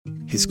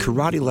his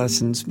karate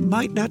lessons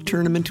might not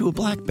turn him into a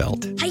black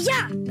belt.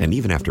 Hi-ya! And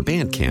even after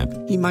band camp,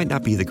 he might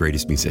not be the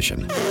greatest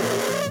musician.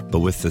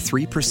 But with the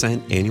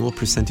 3% annual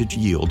percentage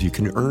yield you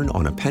can earn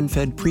on a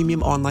PenFed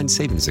premium online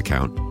savings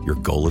account, your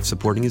goal of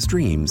supporting his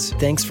dreams...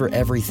 Thanks for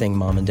everything,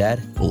 Mom and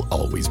Dad. ...will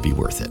always be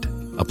worth it.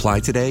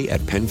 Apply today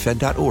at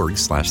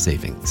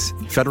PenFed.org/savings.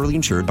 Federally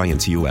insured by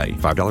NCUA.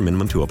 $5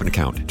 minimum to open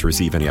account. To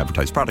receive any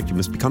advertised product, you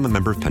must become a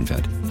member of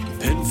PenFed.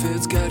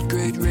 PenFed's got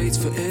great rates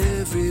for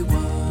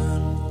everyone.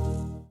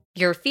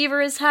 Your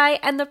fever is high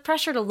and the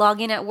pressure to log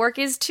in at work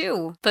is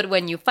too. But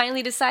when you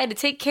finally decide to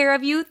take care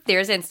of you,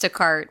 there's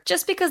Instacart.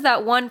 Just because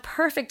that one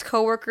perfect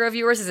coworker of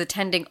yours is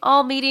attending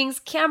all meetings,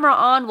 camera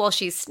on while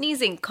she's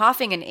sneezing,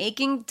 coughing, and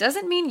aching,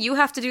 doesn't mean you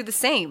have to do the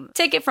same.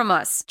 Take it from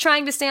us.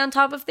 Trying to stay on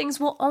top of things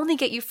will only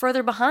get you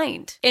further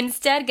behind.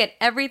 Instead, get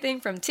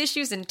everything from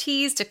tissues and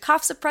teas to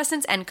cough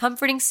suppressants and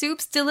comforting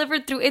soups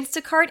delivered through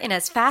Instacart in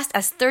as fast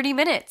as 30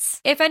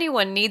 minutes. If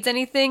anyone needs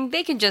anything,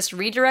 they can just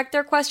redirect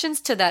their questions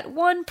to that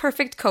one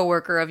perfect coworker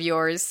of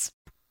yours.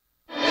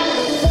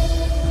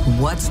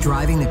 What's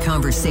driving the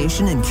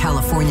conversation in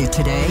California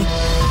today?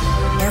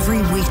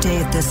 Every weekday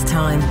at this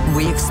time,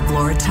 we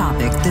explore a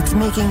topic that's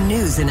making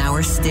news in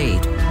our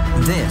state.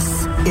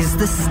 This is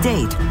the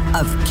state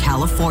of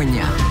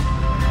California.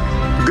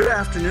 Good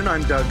afternoon.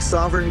 I'm Doug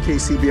Sovern,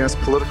 KCBS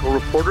political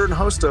reporter and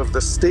host of The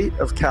State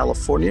of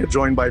California,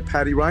 joined by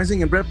Patti,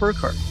 Reising, and Bret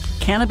Burkhart.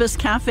 Cannabis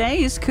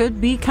cafes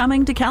could be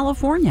coming to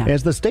California.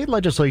 As the state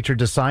legislature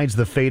decides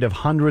the fate of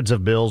hundreds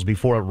of bills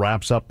before it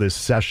wraps up this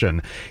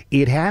session,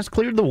 it has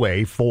cleared the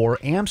way for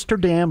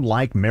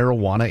Amsterdam-like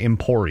marijuana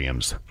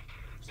emporiums.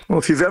 Well,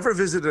 if you've ever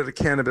visited a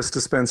cannabis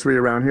dispensary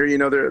around here, you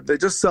know they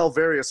just sell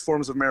various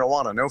forms of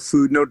marijuana. No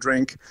food, no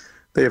drink.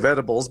 They have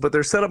edibles, but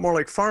they're set up more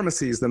like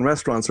pharmacies than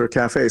restaurants or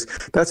cafes.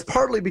 That's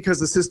partly because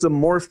the system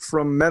morphed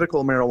from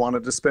medical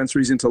marijuana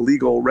dispensaries into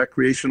legal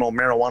recreational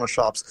marijuana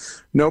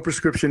shops. No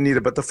prescription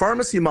needed, but the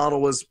pharmacy model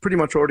was pretty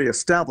much already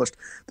established.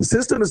 The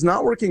system is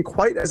not working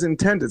quite as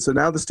intended, so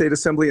now the State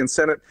Assembly and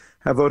Senate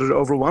have voted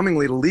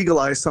overwhelmingly to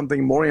legalize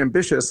something more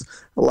ambitious,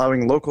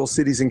 allowing local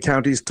cities and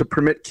counties to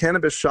permit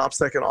cannabis shops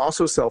that can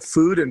also sell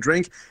food and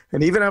drink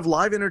and even have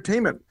live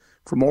entertainment.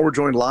 For more, we're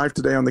joined live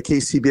today on the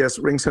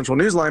KCBS Ring Central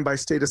Newsline by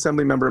State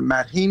Assembly member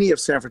Matt Haney of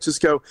San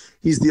Francisco.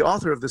 He's the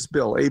author of this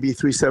bill, AB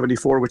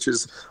 374, which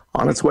is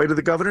on its way to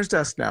the governor's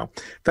desk now.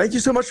 Thank you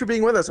so much for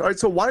being with us. All right,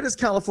 so why does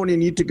California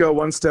need to go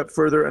one step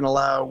further and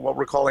allow what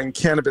we're calling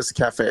cannabis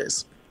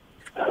cafes?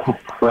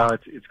 Well,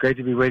 it's great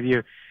to be with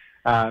you.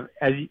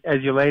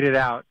 As you laid it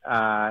out,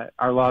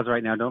 our laws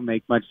right now don't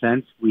make much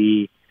sense.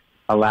 We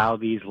allow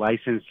these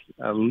licensed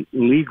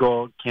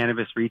legal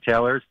cannabis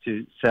retailers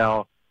to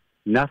sell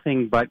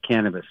nothing but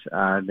cannabis.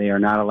 They are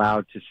not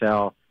allowed to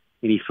sell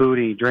any food,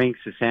 any drinks,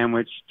 a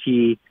sandwich,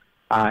 tea,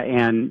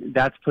 and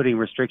that's putting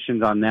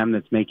restrictions on them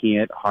that's making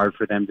it hard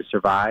for them to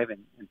survive and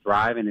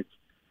thrive, and it's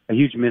a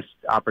huge missed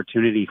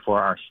opportunity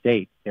for our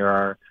state. There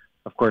are,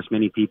 of course,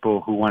 many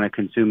people who want to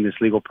consume this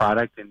legal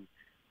product and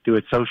do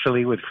it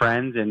socially with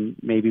friends and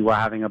maybe while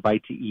having a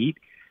bite to eat,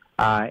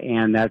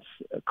 and that's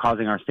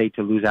causing our state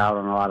to lose out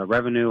on a lot of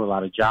revenue, a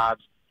lot of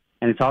jobs.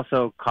 And it's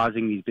also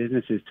causing these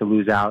businesses to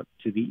lose out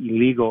to the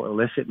illegal,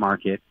 illicit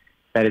market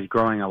that is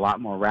growing a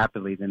lot more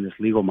rapidly than this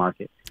legal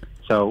market.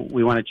 So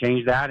we want to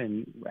change that.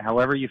 And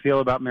however you feel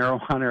about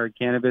marijuana or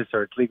cannabis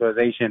or its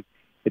legalization,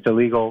 it's a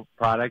legal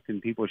product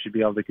and people should be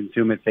able to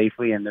consume it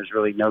safely. And there's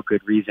really no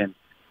good reason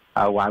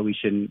why we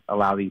shouldn't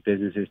allow these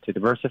businesses to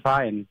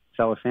diversify and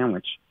sell a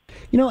sandwich.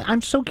 You know,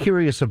 I'm so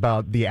curious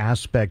about the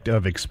aspect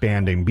of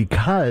expanding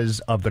because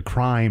of the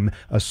crime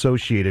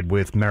associated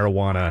with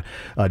marijuana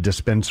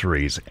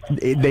dispensaries.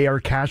 They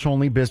are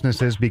cash-only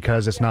businesses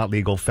because it's not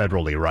legal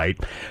federally, right?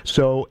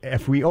 So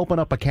if we open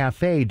up a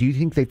cafe, do you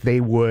think that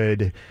they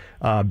would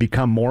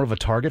become more of a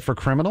target for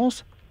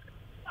criminals?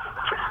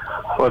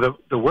 Well,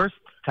 the worst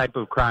type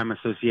of crime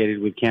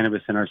associated with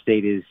cannabis in our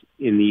state is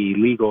in the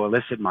legal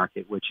illicit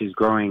market, which is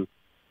growing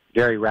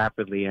very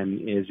rapidly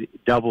and is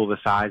double the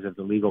size of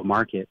the legal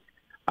market.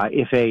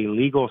 If a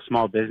legal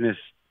small business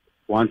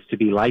wants to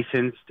be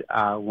licensed,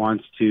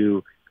 wants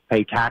to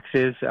pay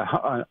taxes,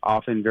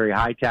 often very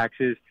high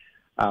taxes,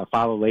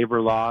 follow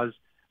labor laws,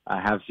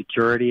 have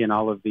security and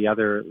all of the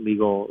other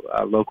legal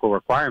local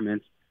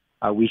requirements,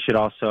 we should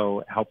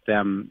also help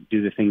them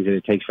do the things that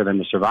it takes for them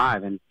to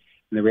survive. And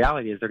the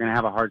reality is they're going to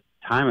have a hard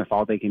time if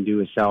all they can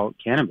do is sell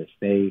cannabis.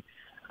 They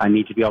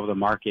need to be able to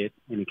market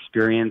an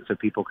experience so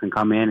people can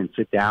come in and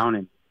sit down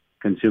and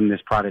consume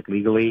this product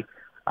legally.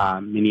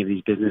 Many of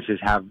these businesses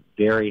have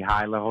very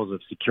high levels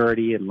of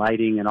security and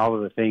lighting and all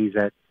of the things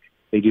that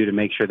they do to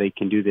make sure they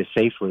can do this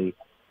safely.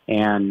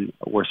 And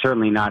we're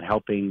certainly not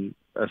helping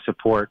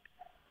support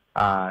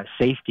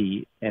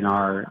safety in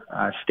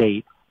our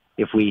state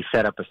if we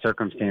set up a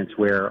circumstance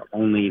where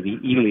only the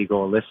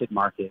illegal illicit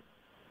market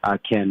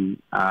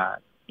can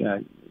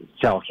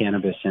sell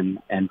cannabis and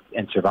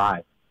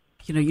survive.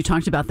 You know, you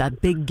talked about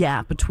that big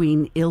gap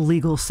between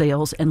illegal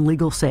sales and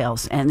legal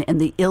sales, and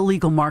the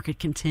illegal market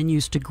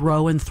continues to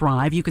grow and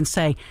thrive. You can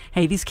say,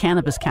 hey, these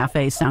cannabis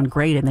cafes sound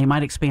great and they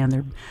might expand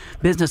their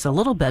business a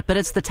little bit, but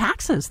it's the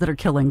taxes that are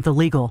killing the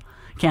legal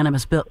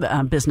cannabis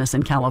business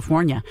in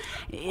California.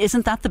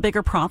 Isn't that the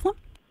bigger problem?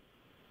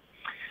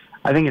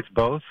 I think it's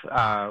both.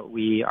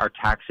 We are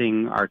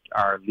taxing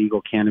our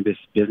legal cannabis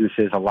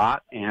businesses a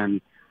lot, and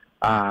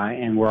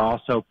we're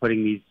also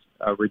putting these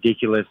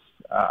ridiculous,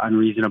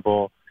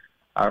 unreasonable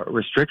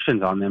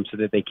restrictions on them so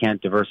that they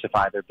can't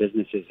diversify their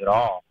businesses at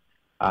all.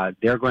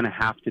 They're going to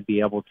have to be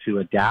able to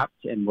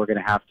adapt, and we're going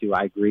to have to,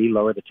 I agree,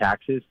 lower the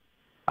taxes,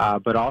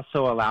 but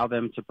also allow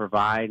them to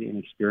provide an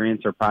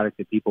experience or product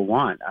that people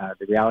want.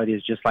 The reality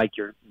is, just like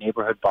your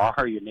neighborhood bar,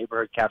 or your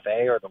neighborhood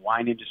cafe, or the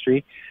wine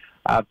industry,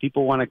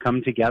 people want to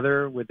come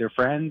together with their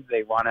friends.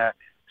 They want to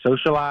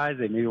socialize.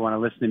 They maybe want to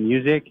listen to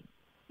music.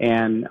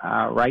 And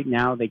right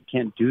now they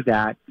can't do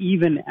that,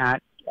 even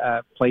at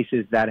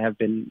places that have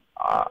been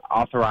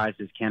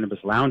authorized as cannabis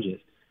lounges.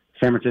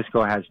 San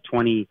Francisco has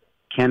 20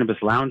 cannabis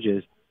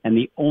lounges, and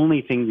the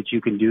only thing that you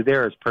can do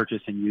there is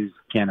purchase and use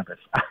cannabis.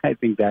 I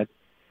think that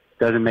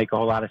doesn't make a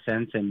whole lot of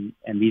sense, and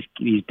these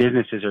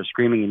businesses are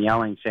screaming and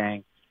yelling,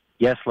 saying,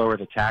 yes, lower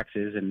the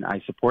taxes, and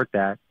I support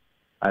that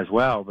as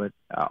well, but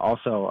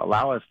also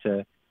allow us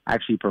to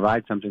actually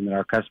provide something that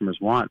our customers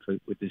want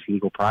with this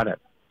legal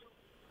product.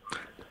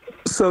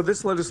 So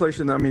this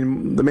legislation, I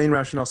mean, the main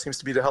rationale seems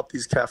to be to help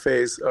these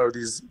cafes or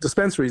these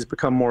dispensaries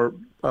become more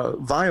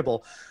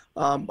viable.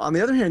 On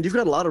the other hand, you've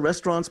got a lot of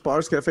restaurants,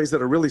 bars, cafes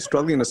that are really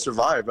struggling to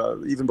survive,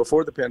 even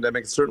before the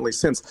pandemic, and certainly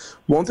since.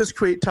 Won't this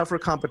create tougher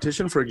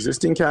competition for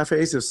existing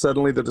cafes if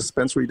suddenly the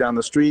dispensary down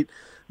the street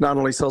not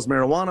only sells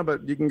marijuana,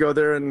 but you can go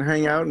there and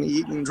hang out and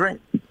eat and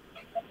drink?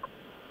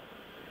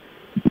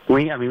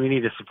 We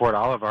need to support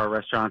all of our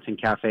restaurants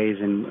and cafes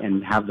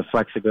and have the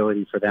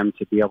flexibility for them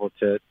to be able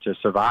to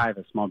survive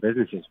as small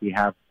businesses. We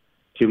have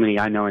too many,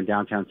 I know, in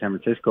downtown San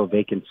Francisco,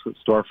 vacant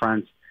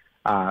storefronts.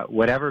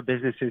 Whatever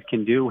businesses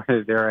can do,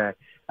 whether they're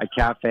a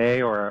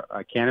cafe or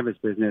a cannabis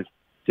business,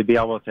 to be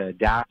able to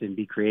adapt and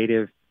be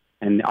creative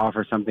and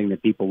offer something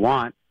that people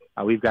want,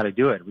 we've got to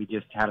do it. We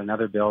just had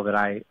another bill that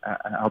I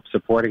helped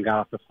support and got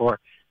off the floor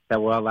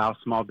that will allow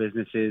small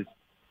businesses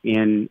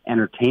in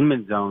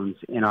entertainment zones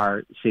in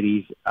our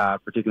cities,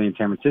 particularly in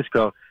San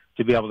Francisco,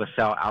 to be able to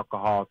sell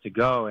alcohol to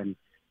go and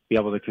be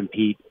able to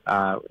compete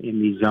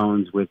in these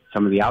zones with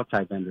some of the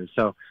outside vendors.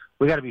 So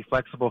we got to be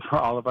flexible for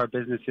all of our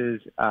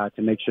businesses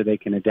to make sure they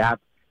can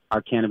adapt.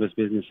 Our cannabis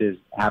businesses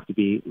have to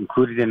be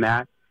included in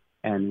that.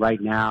 And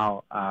right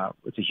now,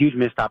 it's a huge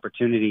missed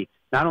opportunity,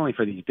 not only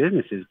for these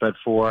businesses, but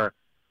for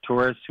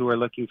tourists who are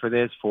looking for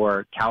this,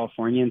 for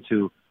Californians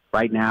who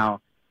right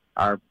now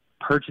are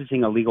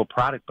purchasing a legal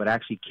product but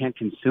actually can't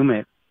consume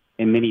it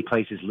in many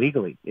places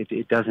legally.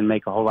 It doesn't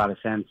make a whole lot of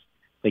sense.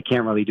 They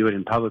can't really do it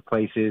in public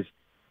places.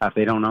 If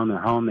they don't own their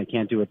home, they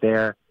can't do it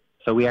there.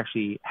 So we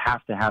actually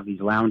have to have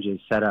these lounges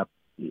set up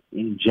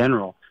in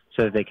general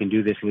so that they can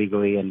do this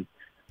legally, and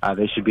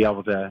they should be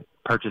able to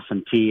purchase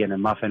some tea and a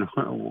muffin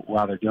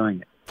while they're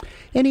doing it.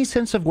 Any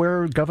sense of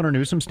where Governor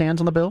Newsom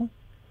stands on the bill?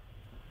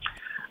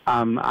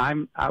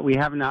 We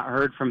have not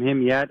heard from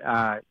him yet.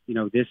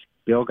 This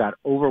bill got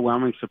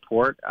overwhelming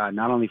support,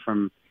 not only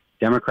from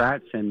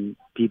Democrats and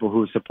people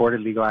who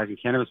supported legalizing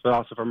cannabis, but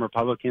also from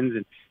Republicans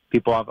and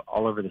people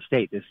all over the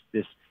state.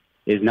 This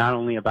is not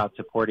only about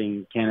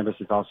supporting cannabis,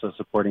 it's also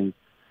supporting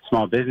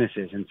small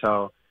businesses. And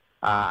so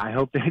I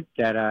hope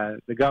that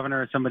the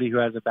governor is somebody who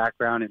has a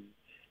background in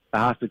the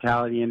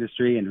hospitality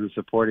industry and who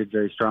supported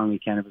very strongly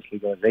cannabis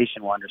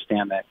legalization will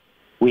understand that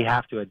we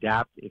have to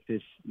adapt if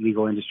this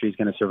legal industry is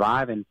going to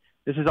survive. And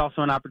this is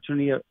also an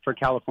opportunity for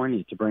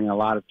California to bring a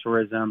lot of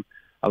tourism,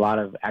 a lot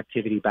of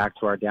activity back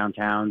to our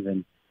downtowns,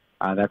 and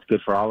that's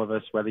good for all of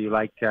us, whether you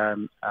like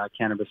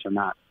cannabis or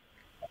not.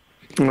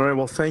 All right.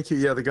 Well, thank you.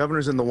 Yeah, the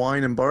governor's in the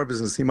wine and bar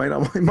business. He might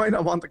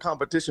not want the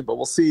competition, but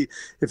we'll see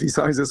if he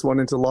signs this one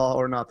into law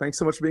or not. Thanks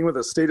so much for being with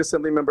us. State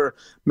Assembly Member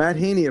Matt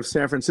Haney of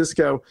San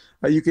Francisco.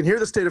 You can hear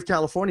the State of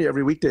California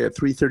every weekday at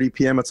 3:30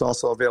 p.m. It's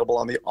also available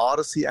on the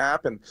Odyssey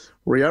app and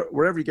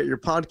wherever you get your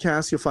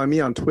podcasts. You'll find me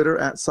on Twitter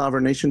at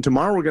Sovern Nation.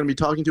 Tomorrow, we're going to be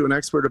talking to an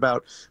expert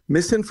about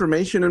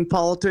misinformation in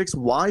politics,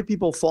 why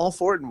people fall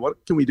for it, and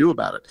what can we do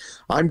about it.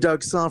 I'm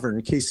Doug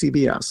Sovern,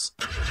 KCBS.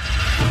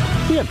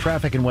 We have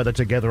traffic and weather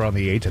together on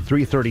the 8 at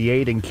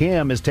 3:38, and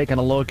Kim is taking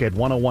a look at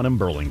 101 in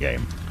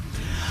Burlingame.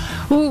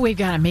 Ooh, we've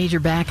got a major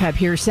backup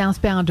here,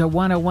 southbound to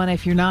 101.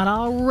 If you're not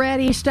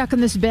already stuck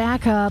in this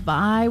backup,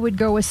 I would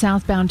go with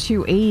southbound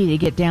 280 to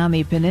get down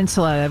the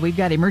peninsula. We've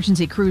got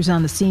emergency crews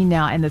on the scene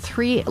now, and the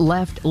 3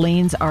 left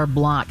lanes are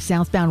blocked.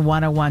 Southbound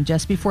 101,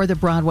 just before the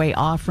Broadway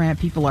off-ramp,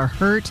 people are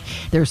hurt.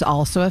 There's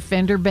also a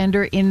fender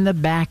bender in the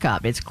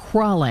backup. It's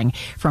crawling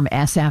from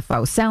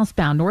SFO.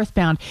 Southbound,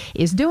 northbound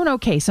is doing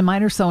okay. Some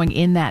minor slowing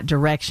in that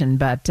direction,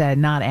 but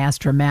not as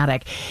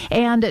dramatic.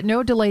 And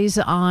no delays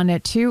on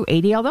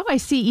 280, although I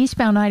see eastbound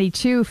southbound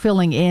 92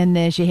 filling in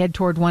as you head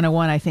toward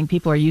 101. I think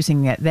people are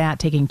using that,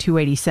 taking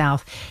 280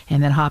 south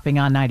and then hopping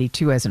on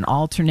 92 as an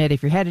alternate.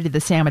 If you're headed to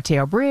the San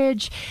Mateo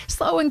Bridge,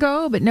 slow and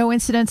go, but no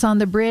incidents on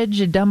the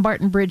bridge.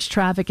 Dumbarton Bridge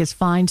traffic is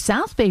fine.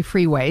 South Bay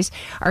freeways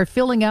are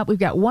filling up. We've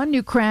got one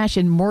new crash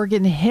in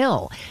Morgan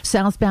Hill,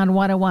 southbound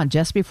 101.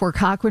 Just before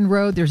Cochrane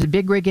Road, there's a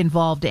big rig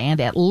involved,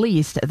 and at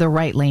least the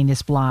right lane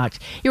is blocked.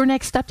 Your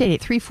next update at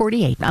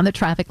 3:48 on the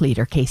traffic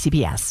leader,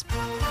 KCBS.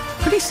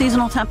 Pretty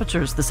seasonal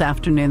temperatures this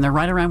afternoon. They're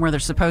right around where they're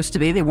supposed to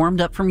be. They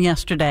warmed up from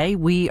yesterday.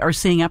 We are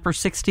seeing upper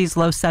 60s,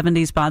 low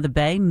 70s by the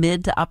bay,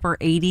 mid to upper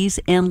 80s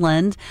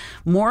inland.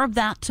 More of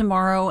that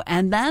tomorrow.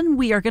 And then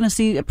we are going to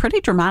see a pretty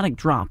dramatic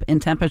drop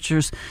in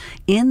temperatures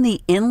in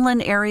the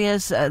inland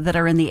areas that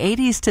are in the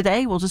 80s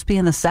today. We'll just be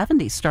in the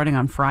 70s starting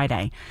on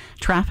Friday.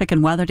 Traffic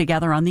and weather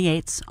together on the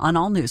 8s on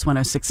All News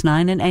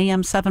 106.9 and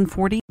AM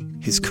 740.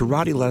 His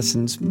karate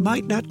lessons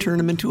might not turn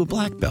him into a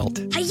black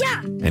belt.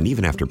 Hi-ya! And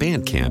even after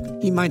band camp,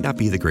 he might not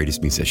be the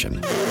greatest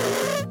musician.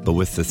 But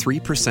with the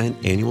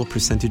 3% annual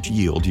percentage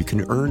yield you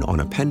can earn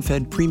on a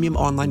PenFed premium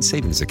online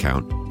savings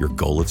account, your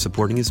goal of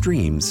supporting his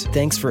dreams...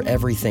 Thanks for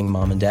everything,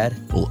 Mom and Dad.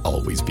 ...will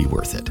always be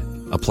worth it.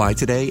 Apply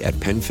today at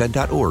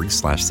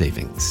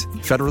PenFed.org/savings.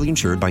 Federally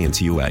insured by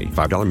NCUA.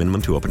 $5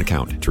 minimum to open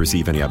account. To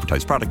receive any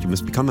advertised product, you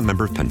must become a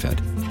member of PenFed.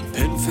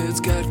 PenFed's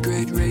got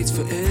great rates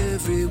for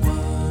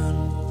everyone.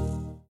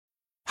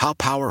 How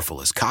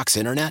powerful is Cox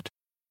Internet?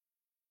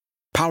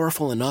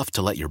 Powerful enough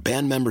to let your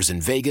band members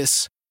in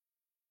Vegas,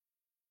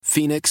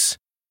 Phoenix,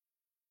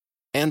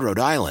 and Rhode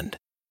Island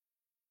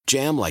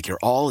jam like you're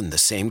all in the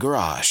same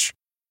garage.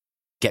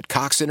 Get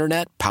Cox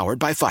Internet powered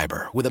by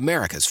fiber with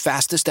America's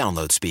fastest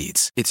download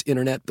speeds. It's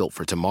internet built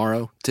for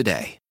tomorrow,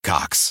 today.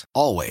 Cox,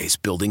 always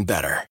building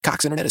better.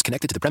 Cox Internet is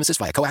connected to the premises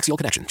via coaxial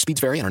connection.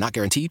 Speeds vary and are not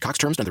guaranteed. Cox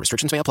terms and other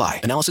restrictions may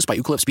apply. Analysis by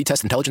Ookla of Speed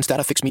Test Intelligence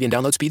data. Fixed median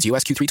download speeds.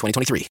 US Q3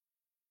 2023.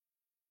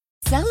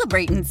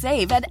 Celebrate and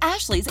save at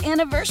Ashley's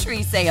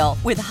Anniversary Sale.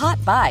 With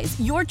Hot Buys,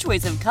 your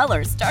choice of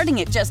colors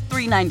starting at just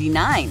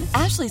 $3.99.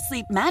 Ashley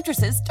Sleep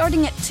mattresses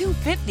starting at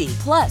 $2.50.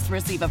 Plus,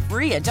 receive a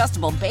free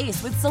adjustable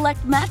base with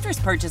select mattress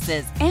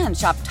purchases. And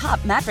shop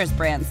top mattress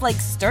brands like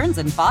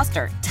Stearns &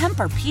 Foster,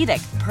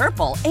 Tempur-Pedic,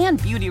 Purple, and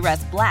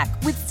Beautyrest Black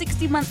with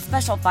 60-month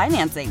special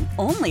financing.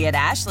 Only at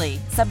Ashley.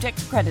 Subject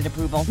to credit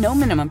approval. No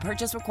minimum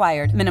purchase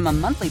required. Minimum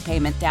monthly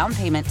payment, down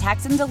payment,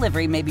 tax, and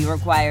delivery may be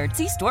required.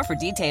 See store for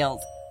details.